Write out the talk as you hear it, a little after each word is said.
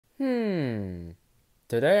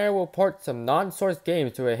Today I will port some non-source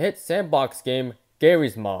games to a hit sandbox game,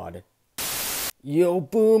 Garry's Mod. Yo,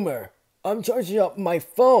 Boomer, I'm charging up my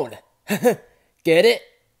phone. Get it?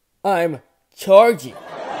 I'm charging.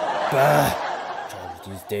 Bah, chargers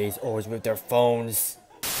these days always with their phones.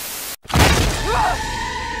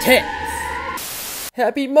 Tits!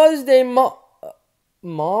 Happy Mother's Day,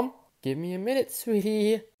 Mom? Give me a minute,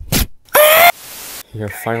 sweetie. You're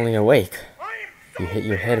finally awake. You hit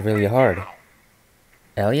your head really hard.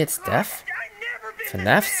 Elliot's deaf?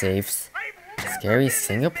 FNAF saves? Scary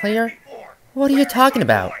single player? What are you talking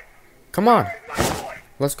about? Come on.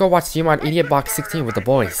 Let's go watch GMod Idiot Box 16 with the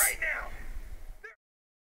boys.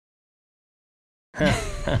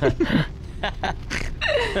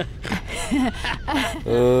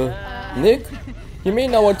 Nick? You may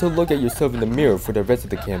not want to look at yourself in the mirror for the rest of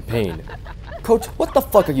the campaign. Coach, what the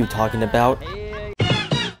fuck are you talking about?